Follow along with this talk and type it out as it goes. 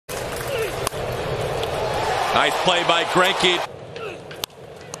Nice play by Greinke.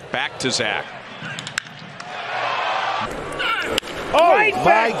 Back to Zack. Oh, right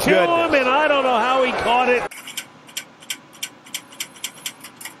back to him, and I don't know how he caught it.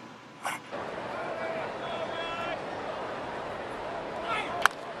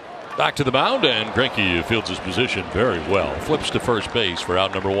 Back to the mound, and Greinke fields his position very well. Flips to first base for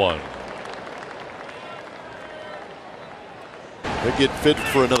out number one. They get fit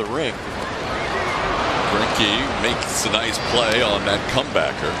for another ring. Greinke makes a nice play on that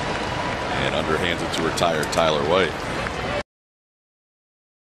comebacker and underhands it to retired Tyler White.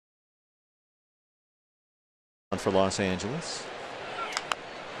 For Los Angeles.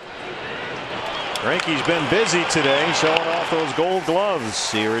 Greinke's been busy today, showing off those gold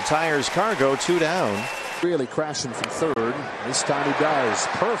gloves. He retires Cargo, 2 down. Really crashing from third. This time he does.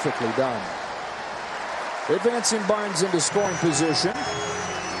 Perfectly done. Advancing Barnes into scoring position.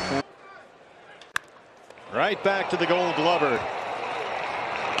 Right back to the Gold Glover.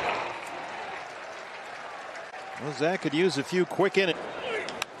 Well, Zack could use a few quick innings.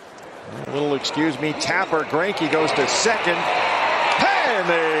 A little excuse me tapper. Greinke goes to second, and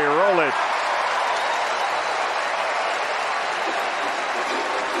they roll it.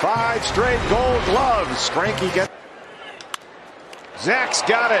 5 straight Gold Gloves. Greinke gets. Zack's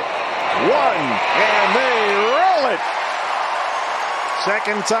got it. 1, and they roll it.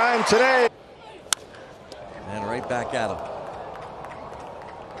 Second time today. And right back at him.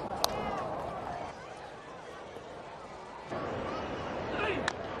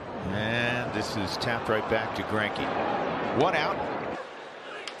 And this is tapped right back to Greinke. 1 out.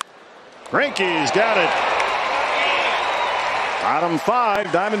 Greinke's got it. Bottom 5.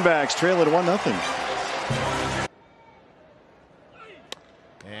 Diamondbacks trail at 1-0.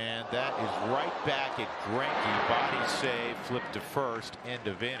 And that is right back at Greinke. Body save, flip to first, end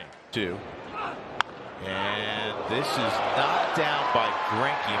of inning. 2. And this is knocked down by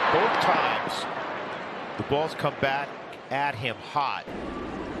Greinke. Both times the balls come back at him hot.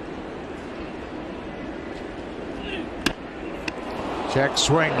 Check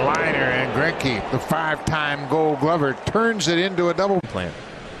swing liner, and Greinke, the 5-time Gold Glover, turns it into a double. Plan.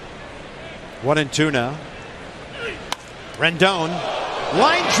 1-2 now. Rendon.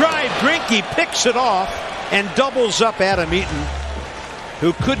 Line drive. Greinke picks it off and doubles up Adam Eaton,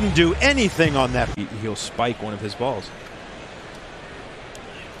 who couldn't do anything on that. He'll spike one of his balls.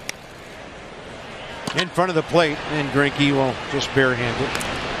 In front of the plate, and Greinke will just barehand it.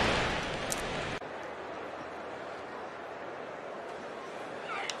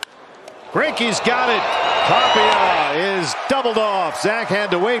 Greinke's got it. Carpia is doubled off. Zack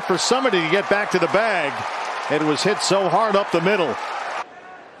had to wait for somebody to get back to the bag. It was hit so hard up the middle.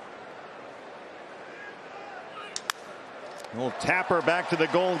 Little tapper back to the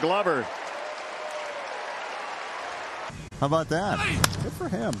Gold Glover. How about that? Good for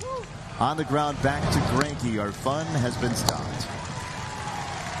him. On the ground, back to Greinke. Our fun has been stopped.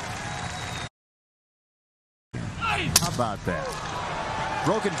 How about that?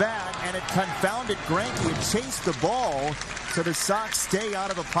 Broken bat, and it confounded Greinke and chased the ball, so the Sox stay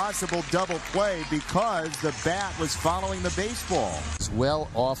out of a possible double play because the bat was following the baseball. It's well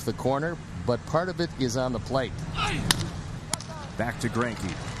off the corner, but part of it is on the plate. Back to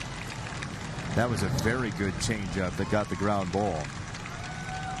Greinke. That was a very good changeup that got the ground ball.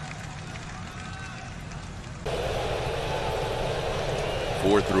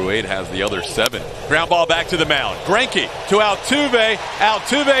 Four through 8 has the other 7. Ground ball back to the mound. Greinke to Altuve.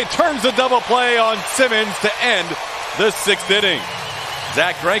 Altuve turns the double play on Simmons to end the 6th inning.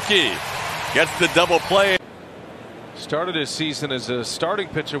 Zack Greinke gets the double play. Started his season as a starting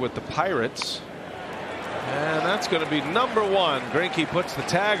pitcher with the Pirates. And that's going to be number 1. Greinke puts the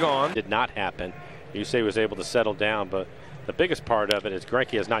tag on. Did not happen. You say he was able to settle down, but the biggest part of it is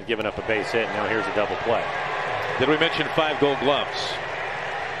Greinke has not given up a base hit. Now here's a double play. Did we mention 5 Gold Gloves?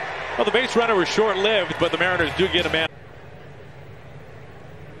 Well, the base runner was short-lived, but the Mariners do get a man.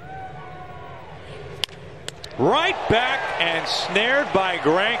 Right back and snared by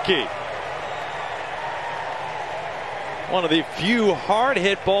Greinke. One of the few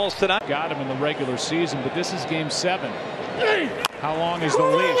hard-hit balls tonight. Got him in the regular season, but this is game 7. How long is the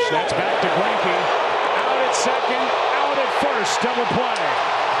leash? That's back to Greinke. Out at second, out at first, double play.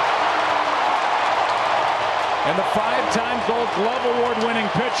 And the 5-time Gold Glove Award-winning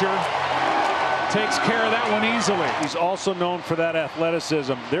pitcher takes care of that one easily. He's also known for that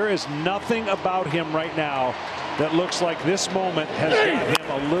athleticism. There is nothing about him right now that looks like this moment has got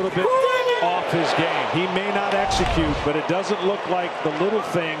him a little bit off his game. He may not execute, but it doesn't look like the little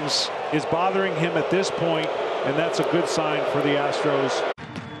things is bothering him at this point, and that's a good sign for the Astros.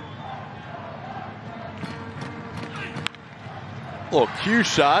 Little cue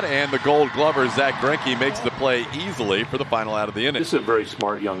shot, and the Gold Glover, Zack Greinke, makes the play easily for the final out of the inning. This is a very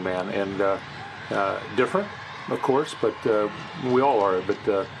smart young man, and different, of course, but we all are.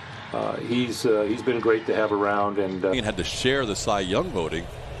 But he's been great to have around, and had to share the Cy Young voting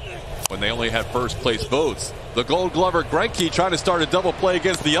when they only had first place votes. The Gold Glover, Greinke, trying to start a double play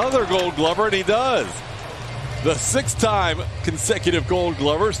against the other Gold Glover, and he does. The 6-time consecutive Gold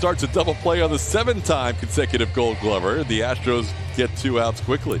Glover starts a double play on the 7-time consecutive Gold Glover. The Astros get 2 outs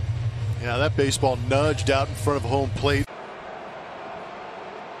quickly. Yeah, that baseball nudged out in front of home plate.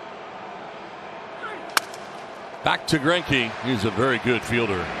 Back to Greinke. He's a very good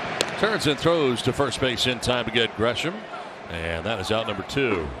fielder. Turns and throws to first base in time to get Gresham. And that is out number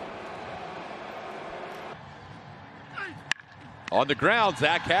 2. On the ground,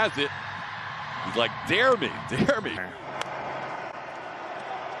 Zach has it. He's like, dare me, dare me.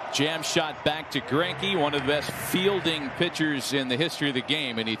 Jam shot back to Greinke, one of the best fielding pitchers in the history of the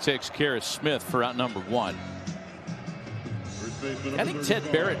game, and he takes care of Smith for out number 1. I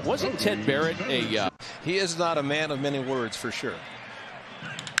think wasn't Ted Barrett a... He is not a man of many words, for sure.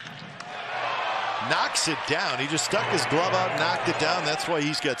 Knocks it down. He just stuck his glove out, knocked it down. That's why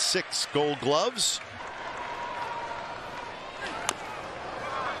he's got 6 Gold Gloves.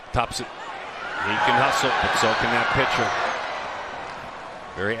 Tops it. He can hustle, but so can that pitcher.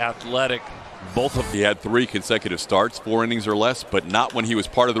 Very athletic. Both of them. He had 3 consecutive starts, 4 innings or less, but not when he was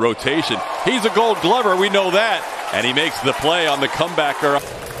part of the rotation. He's a Gold Glover, we know that. And he makes the play on the comebacker.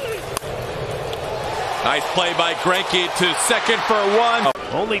 Nice play by Greinke to second for 1.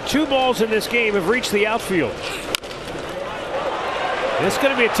 Only 2 balls in this game have reached the outfield. It's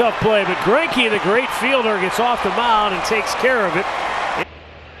going to be a tough play, but Greinke, the great fielder, gets off the mound and takes care of it.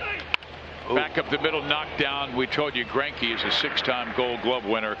 Back up the middle, knockdown. We told you Greinke is a 6-time Gold Glove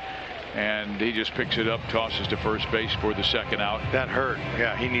winner, and he just picks it up, tosses to first base for the 2nd out. That hurt.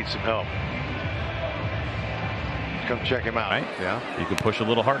 Yeah, he needs some help. Come check him out. Right? Yeah. You can push a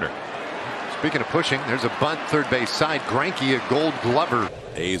little harder. Speaking of pushing, there's a bunt third base side. Greinke, a Gold Glover.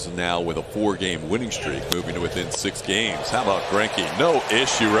 A's now with a 4-game winning streak, moving to within 6 games. How about Greinke? No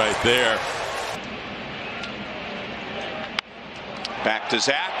issue right there. Back to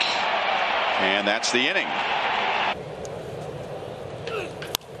Zack, and that's the inning.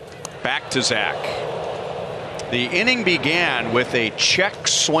 Back to Zack. The inning began with a check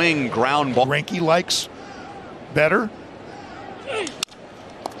swing ground ball. Greinke likes better.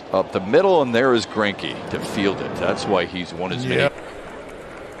 Up the middle, and there is Greinke to field it. That's why he's won his many.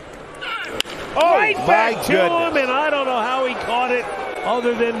 Oh, right back to him, and I don't know how he caught it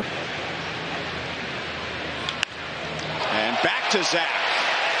other than. And back to Zack.